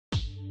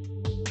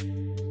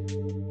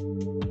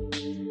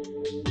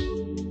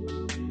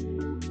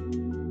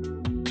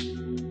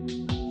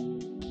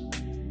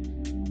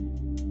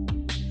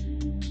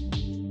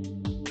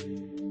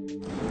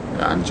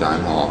I'm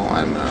John Hall.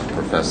 I'm a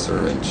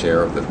professor and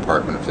chair of the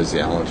Department of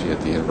Physiology at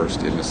the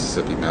University of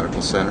Mississippi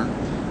Medical Center,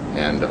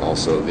 and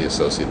also the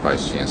Associate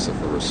Vice Chancellor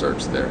for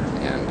Research there.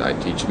 And I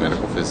teach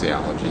medical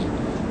physiology,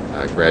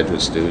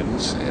 graduate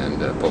students, and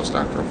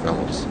postdoctoral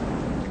fellows.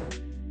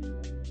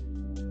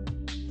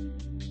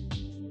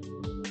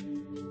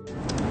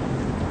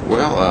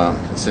 Well,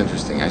 it's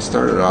interesting. I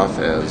started off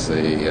as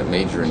a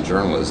major in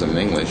journalism and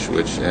English,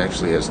 which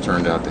actually has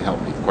turned out to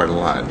help me quite a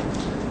lot.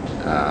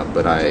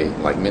 But I,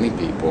 like many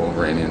people,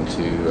 ran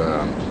into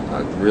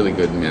a really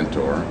good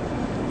mentor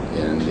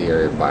in the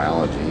area of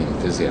biology and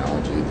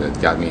physiology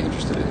that got me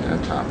interested in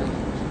that topic.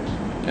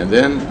 And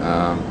then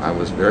I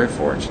was very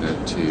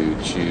fortunate to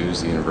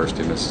choose the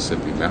University of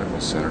Mississippi Medical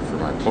Center for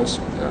my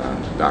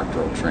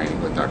postdoctoral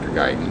training with Dr.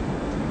 Guyton,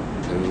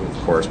 who of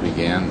course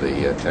began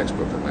the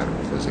textbook of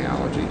medical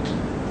physiology,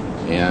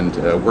 and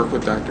worked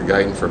with Dr.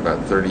 Guyton for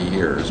about 30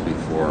 years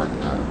before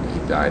he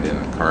died in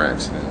a car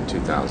accident in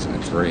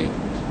 2003.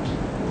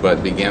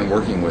 But began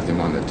working with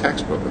him on the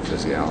textbook of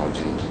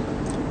physiology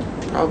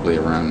probably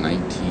around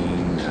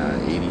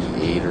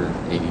 1988 or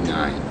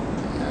 89,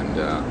 and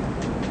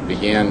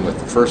began with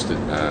the first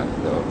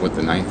with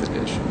the 9th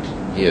edition.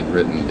 He had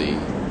written the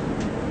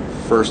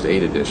first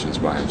 8 editions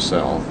by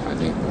himself. I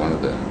think one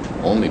of the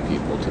only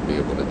people to be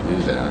able to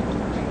do that.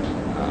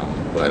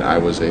 But I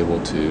was able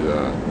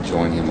to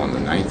join him on the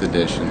 9th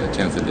edition, the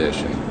 10th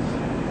edition,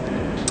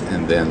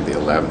 and then the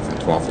 11th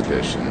and 12th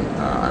edition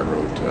I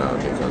wrote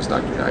because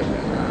Dr.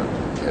 Guyton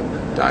had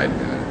died in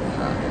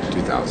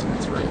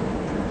 2003.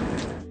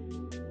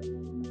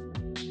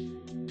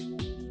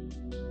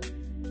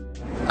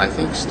 I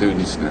think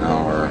students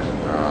now are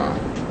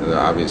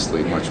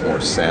obviously much more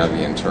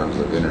savvy in terms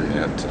of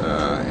internet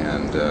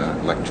and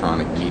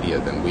electronic media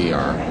than we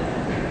are.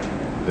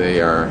 They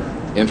are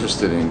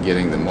interested in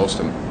getting the most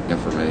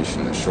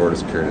information in the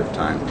shortest period of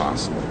time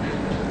possible.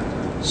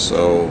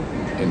 So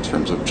in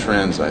terms of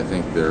trends, I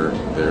think they're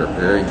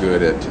very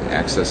good at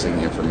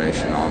accessing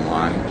information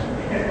online.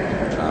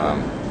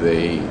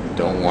 They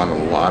don't want a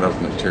lot of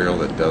material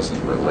that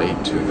doesn't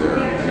relate to their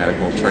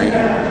medical training.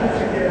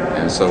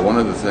 And so one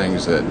of the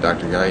things that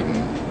Dr.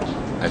 Guyton,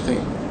 I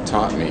think,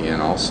 taught me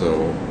and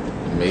also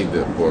made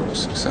the book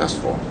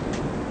successful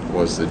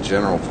was the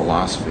general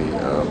philosophy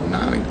of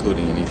not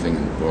including anything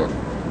in the book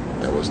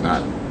that was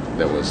not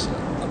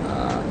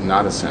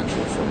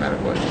essential for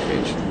medical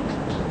education.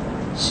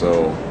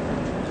 So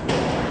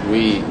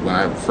when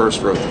I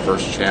first wrote the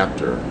first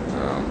chapter,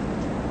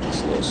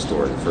 this little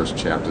story, the first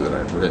chapter that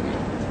I'd written,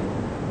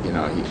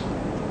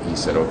 he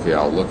said, "Okay,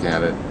 I'll look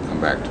at it, come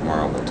back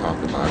tomorrow, we'll talk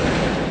about it."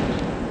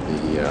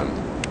 He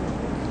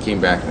came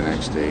back the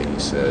next day and he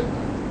said,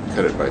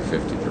 "Cut it by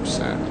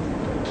 50%.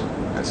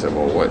 I said,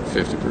 "Well, what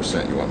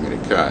 50% you want me to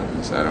cut?"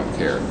 He said, "I don't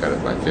care, cut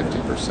it by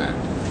 50%.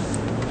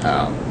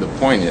 The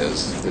point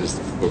is the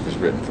book is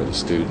written for the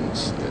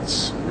students.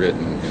 It's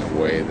written in a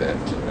way that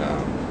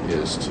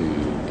is to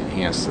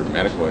enhance their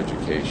medical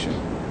education.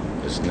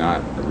 It's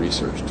not a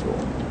research tool.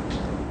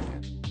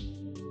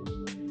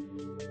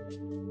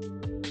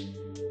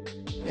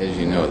 As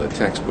you know, the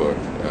textbook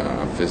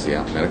of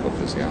medical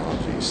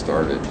physiology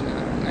started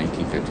in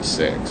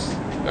 1956.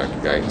 Dr.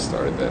 Guyton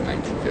started that in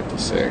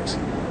 1956,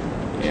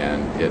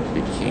 and it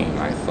became,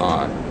 I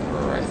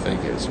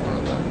think it's one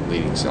of the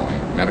leading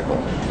selling medical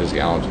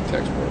physiology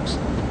textbooks.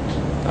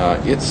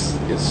 It's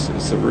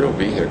a real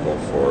vehicle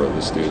for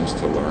the students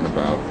to learn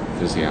about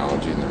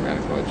physiology in their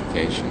medical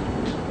education.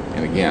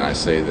 And again, I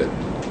say that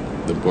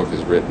the book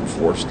is written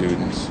for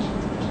students.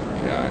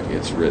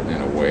 It's written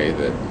in a way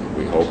that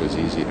we hope is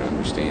easy to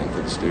understand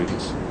for the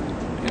students,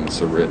 and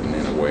it's written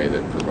in a way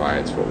that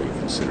provides what we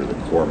consider the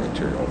core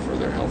material for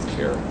their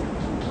healthcare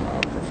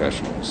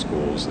professional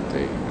schools that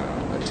they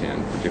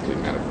attend,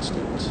 particularly medical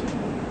students.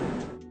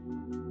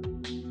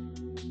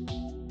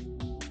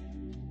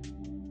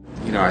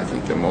 I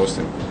think the most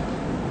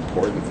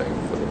important thing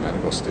for the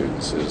medical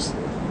students is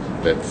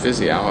that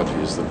physiology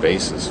is the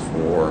basis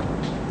for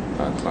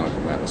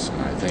clinical medicine.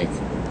 I think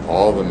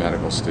all the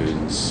medical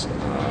students,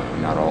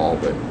 not all,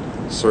 but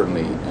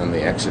certainly in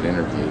the exit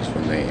interviews,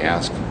 when they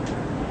ask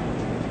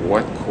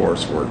what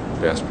coursework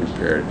best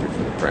prepared you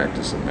for the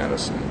practice of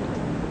medicine,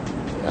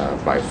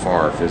 by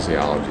far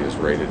physiology is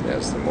rated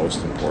as the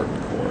most important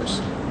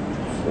course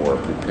for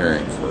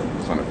preparing for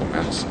clinical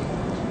medicine.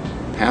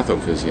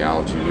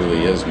 Pathophysiology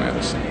really is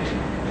medicine,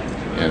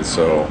 and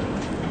so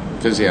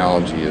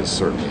physiology is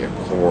certainly a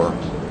core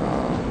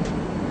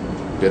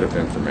bit of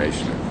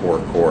information, a core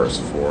course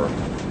for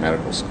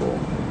medical school.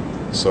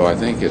 So I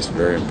think it's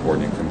very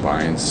important. It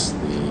combines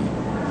the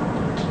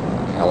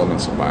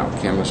elements of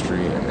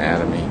biochemistry,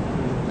 anatomy,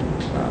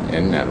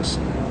 and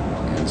medicine,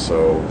 and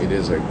so it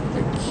is a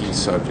key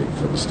subject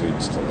for the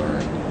students to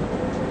learn.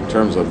 In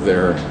terms of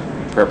their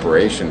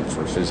preparation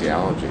for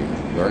physiology,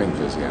 learning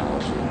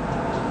physiology,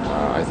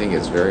 I think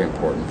it's very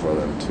important for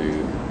them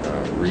to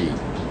read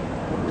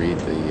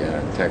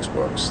the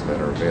textbooks that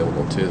are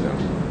available to them.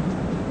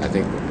 I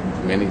think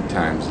many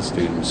times the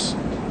students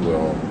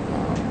will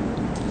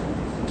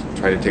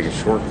try to take a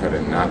shortcut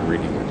in not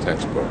reading the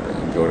textbook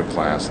and go to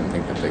class and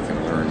think that they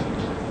can learn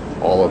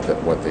all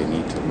of what they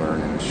need to learn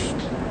in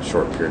a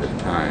short period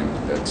of time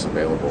that's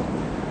available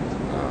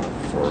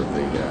for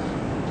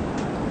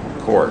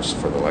the course,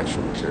 for the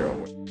lecture material.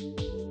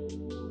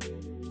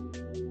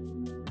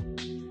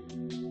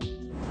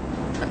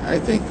 I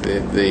think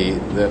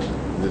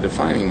the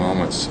defining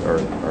moments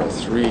are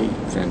three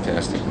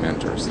fantastic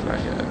mentors that I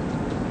had.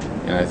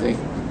 And I think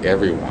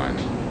everyone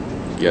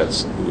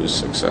who is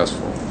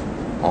successful,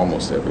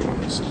 almost everyone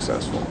who's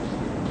successful,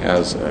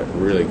 has a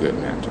really good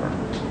mentor.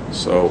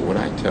 So what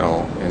I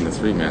tell, and the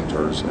three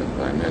mentors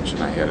that I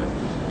mentioned, I had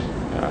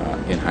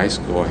in high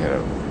school I had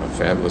a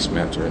fabulous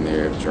mentor in the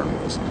area of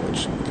journalism,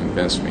 which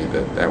convinced me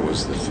that that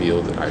was the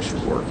field that I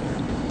should work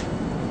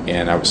in.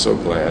 And I was so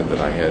glad that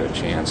I had a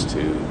chance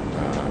to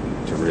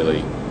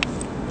really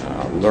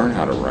learn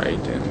how to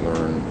write and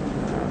learn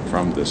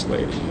from this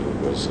lady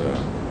who was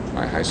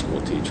my high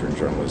school teacher in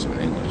journalism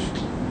and English.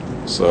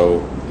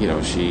 So,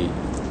 she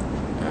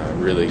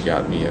really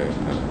got me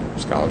a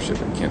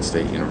scholarship at Kent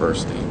State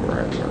University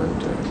where I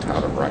learned how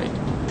to write.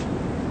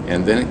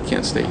 And then at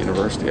Kent State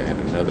University I had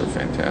another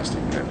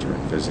fantastic mentor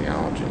in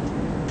physiology.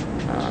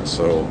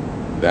 So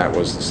that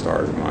was the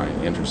start of my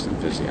interest in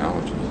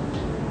physiology.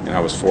 And I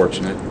was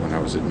fortunate when I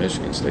was at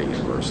Michigan State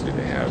University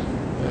to have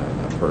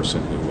a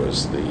person who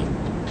was the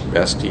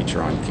best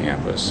teacher on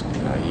campus.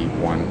 He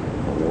won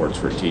awards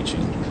for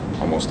teaching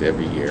almost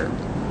every year.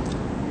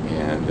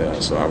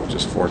 And so I was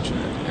just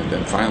fortunate. And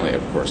then finally,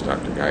 of course,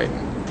 Dr.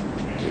 Guyton,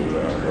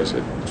 who was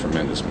a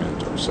tremendous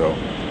mentor. So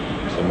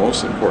the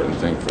most important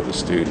thing for the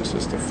students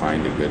is to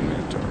find a good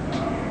mentor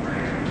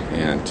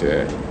and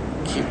to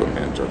keep a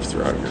mentor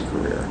throughout your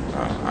career.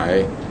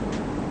 I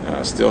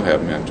still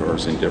have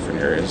mentors in different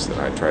areas that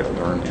I try to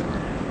learn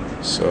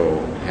in. So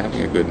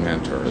having a good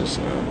mentor is,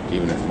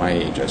 even at my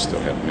age, I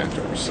still have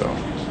mentors. So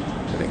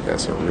I think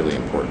that's a really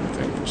important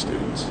thing for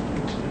students.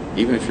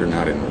 Even if you're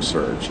not in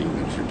research,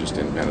 even if you're just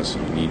in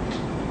medicine, you need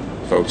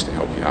folks to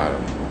help you out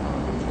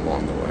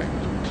along the way.